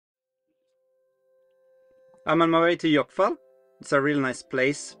I'm on my way to Jockfall. It's a really nice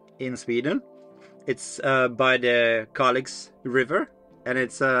place in Sweden. It's by the Kalix River, and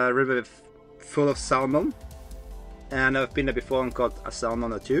it's a river full of salmon. And I've been there before and caught a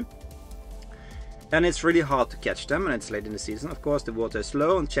salmon or two. And it's really hard to catch them, and it's late in the season. Of course, the water is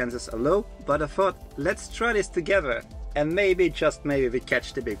low and chances are low, but I thought, let's try this together, and maybe, just maybe, we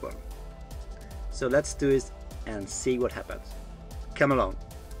catch the big one. So let's do it and see what happens. Come along.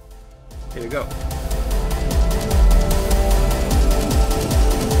 Here we go.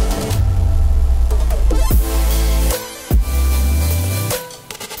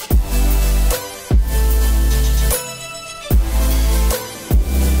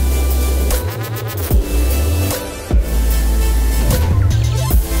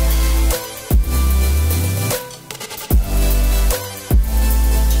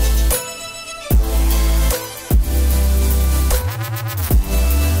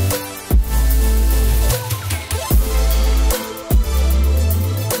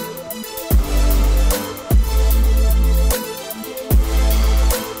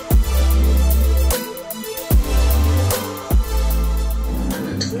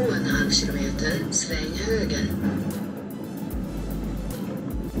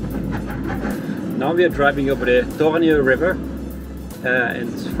 Now we are driving over the Tornio River.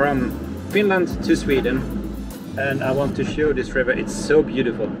 It's from Finland to Sweden, and I want to show this river. It's so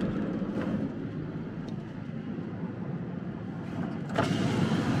beautiful.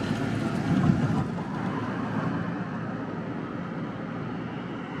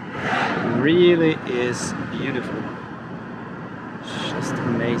 It really is beautiful. Just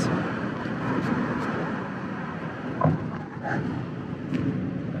amazing.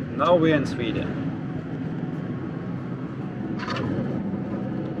 Now we're in Sweden.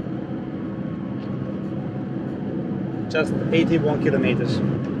 Just 81 kilometers,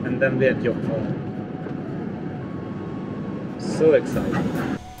 and then we're at Jockfall. So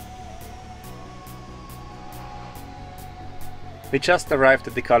exciting. We just arrived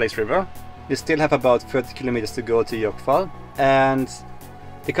at the Kalix River. We still have about 30 kilometers to go to Jockfall, and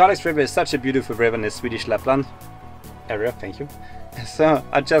the Kalix River is such a beautiful river in the Swedish Lapland area. Thank you. So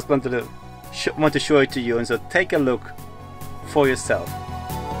I just want to show it to you, and so take a look for yourself.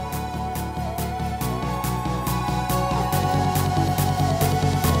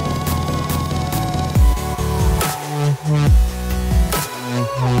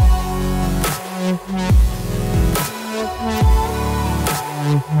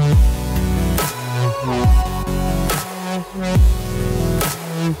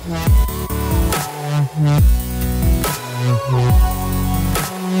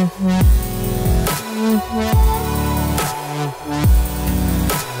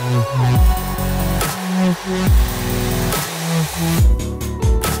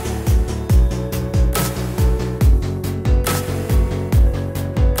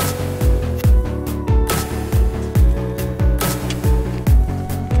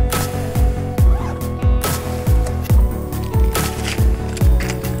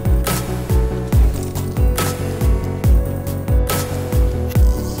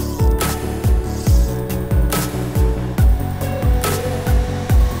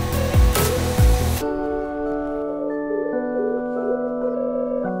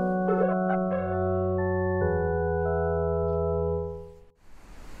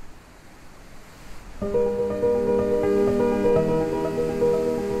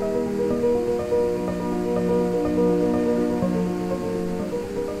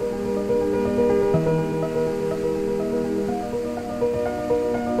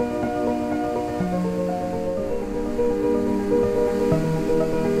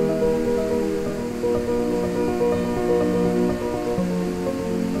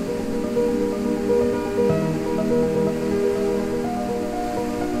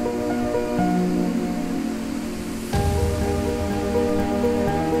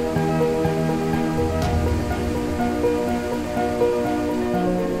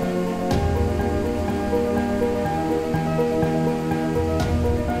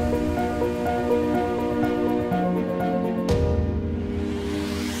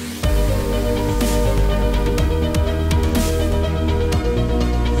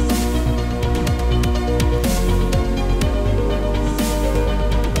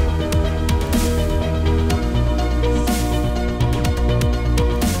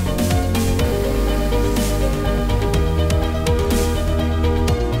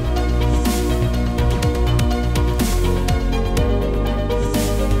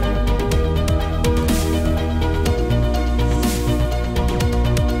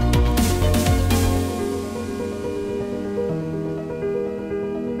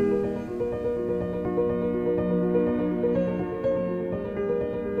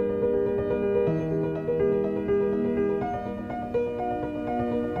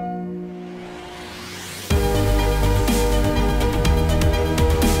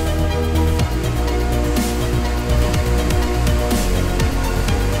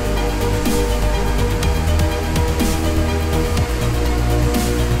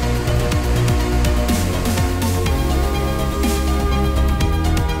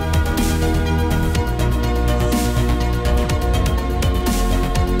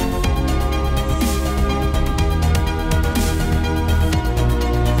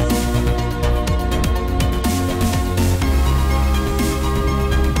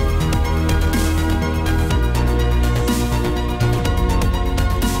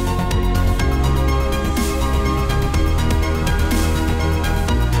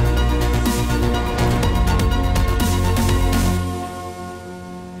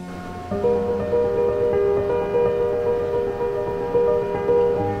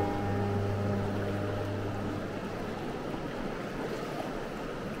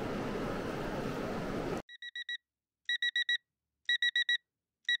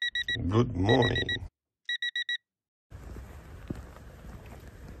 Good morning.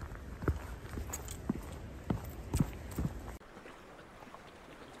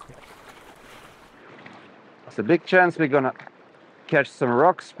 It's a big chance we're gonna catch some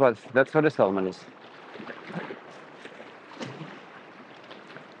rocks, but that's where the salmon is.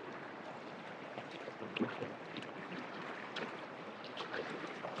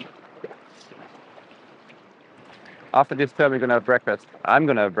 After this turn, we're gonna have breakfast. I'm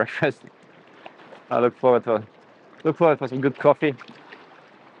gonna have breakfast. I look forward for some good coffee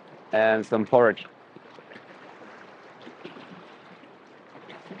and some porridge.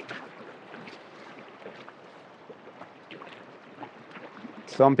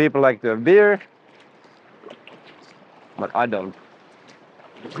 Some people like to have beer, but I don't.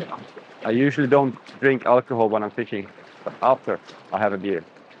 I usually don't drink alcohol when I'm fishing, but after I have a beer.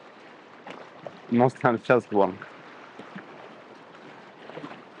 Most times just one.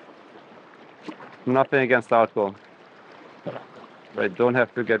 Nothing against alcohol, but I don't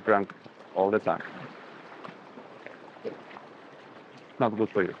have to get drunk all the time. It's not good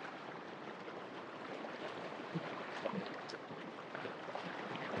for you.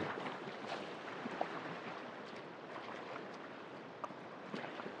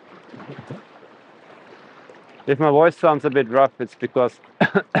 If my voice sounds a bit rough, it's because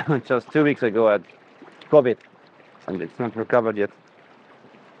just 2 weeks ago I had COVID and it's not recovered yet.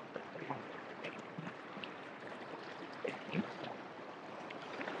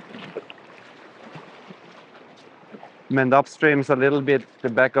 Mend upstreams a little bit the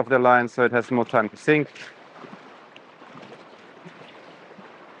back of the line so it has more time to sink.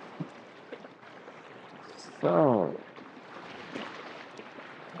 So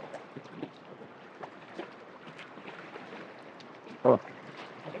oh.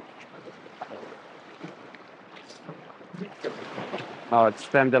 Now it's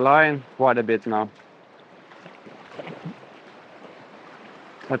stemmed the line quite a bit now.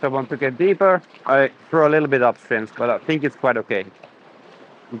 If I want to get deeper, I throw a little bit upstreams, but I think it's quite okay.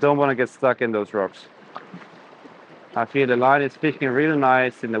 Don't want to get stuck in those rocks. I feel the line is fishing really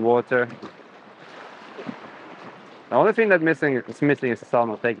nice in the water. The only thing that's missing is the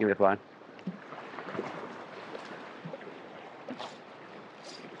salmon taking this line.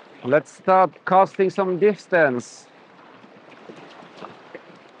 Let's start casting some distance.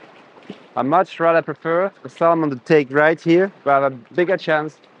 I much rather prefer the salmon to take right here, but I have a bigger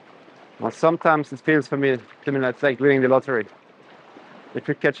chance. Well, sometimes it feels to me like it's like winning the lottery. If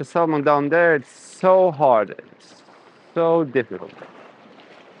you catch a salmon down there, it's so hard. It's so difficult. You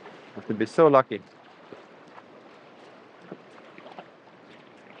have to be so lucky.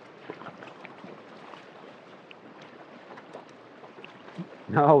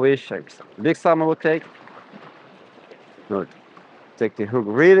 Now I wish a big salmon would take. Good. Take the hook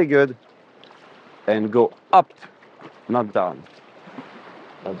really good and go up, not down.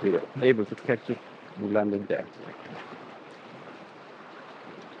 I'll be able to catch it and land it there.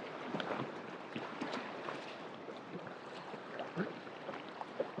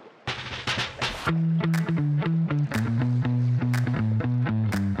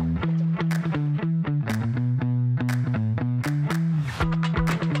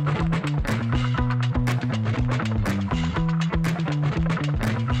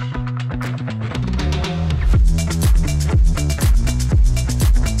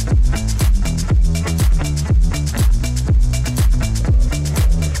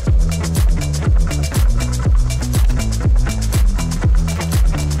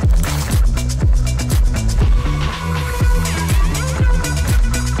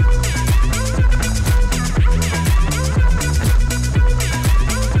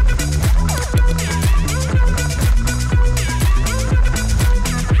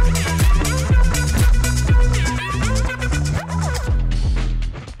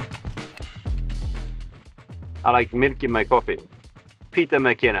 I like milk in my coffee. Peter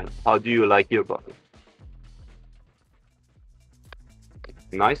McKinnon, how do you like your coffee?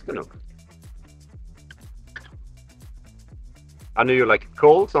 Nice to know. I know you like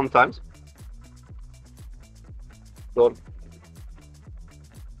cold sometimes. So,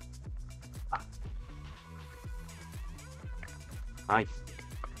 nice.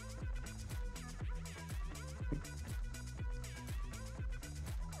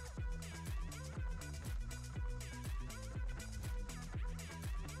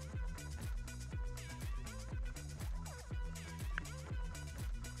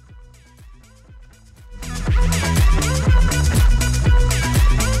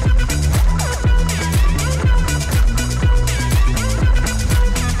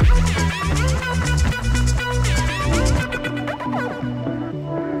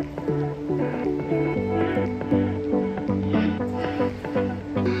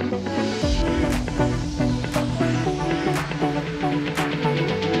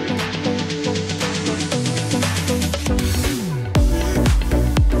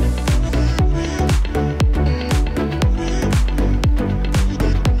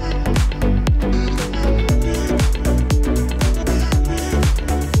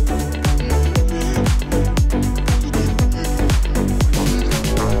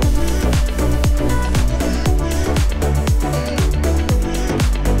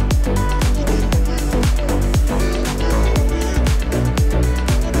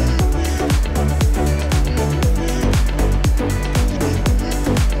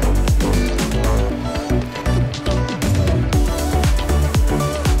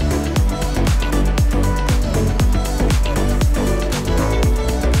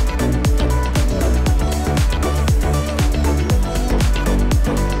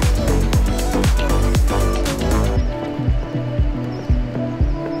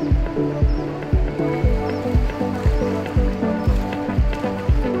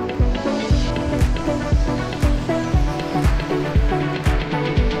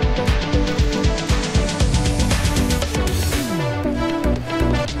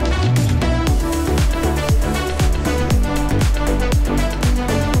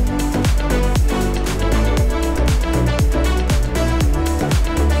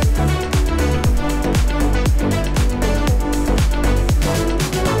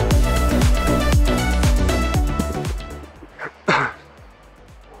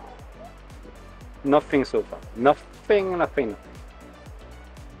 Nothing so far. Nothing.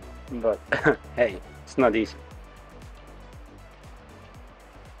 But hey, it's not easy.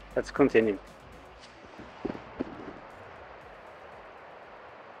 Let's continue.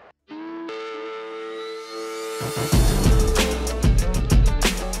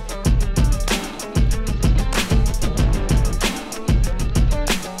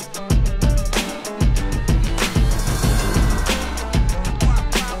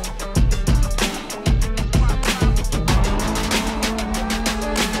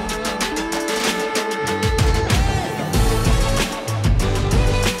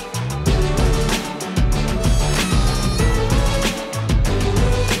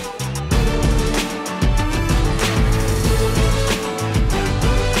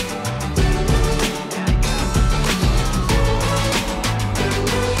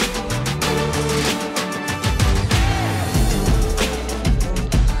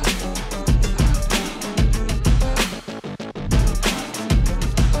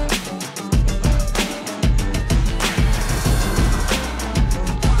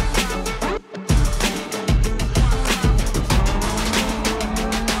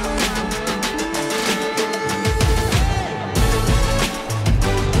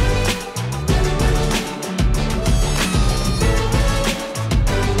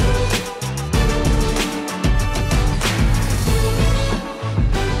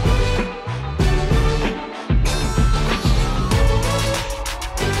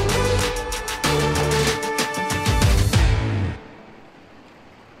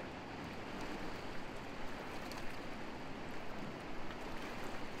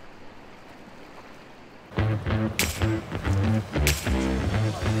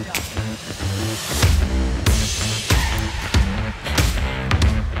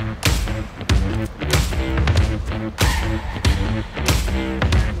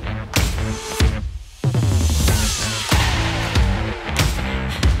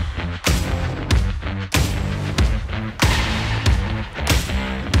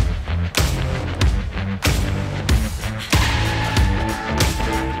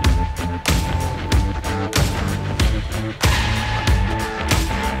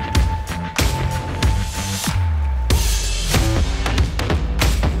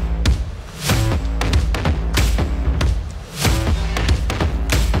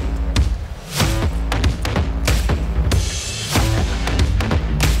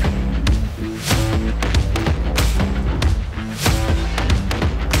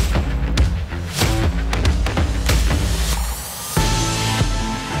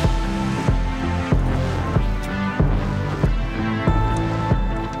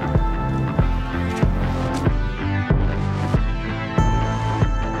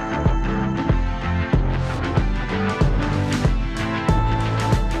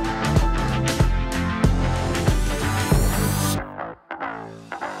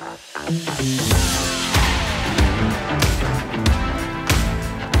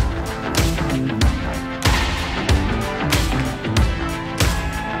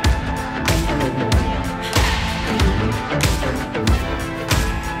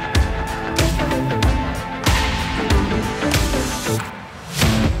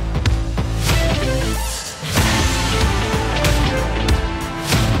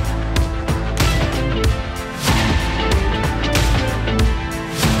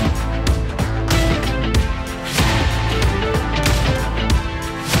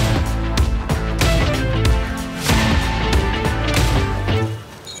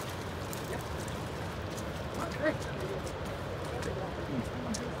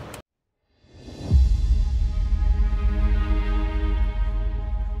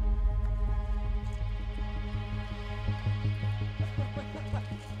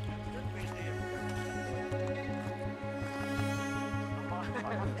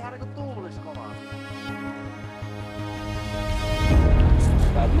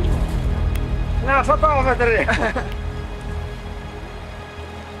 Nää 100 metriä!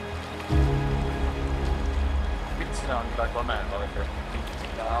 Vitsi, se on kyllä koneen oikein.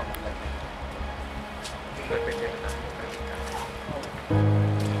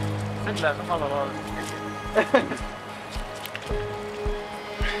 Silleen samalla lailla.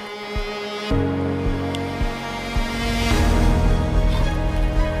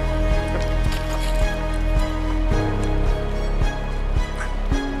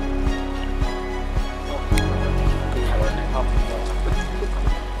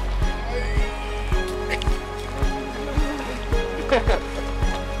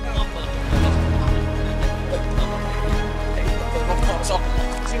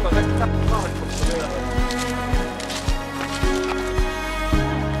 Silloin se pitää kahdet, kun se lyö.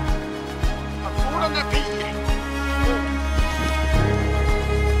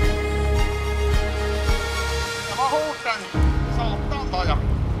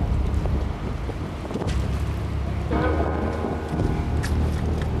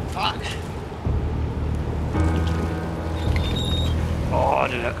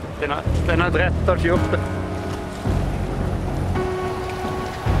 Den bretter ikke opp.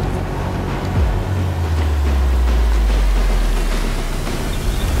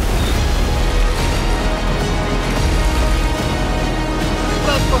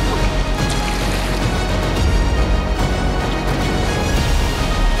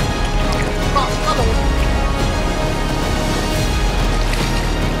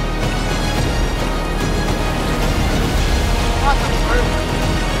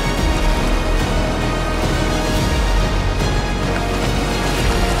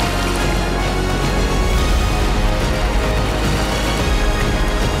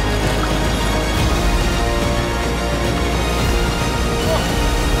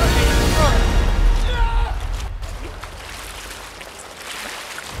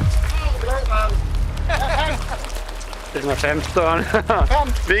 Det er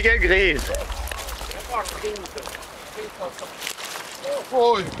 15. Vilken gris!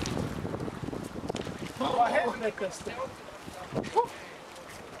 Oj!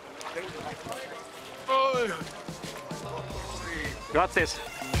 Gratis!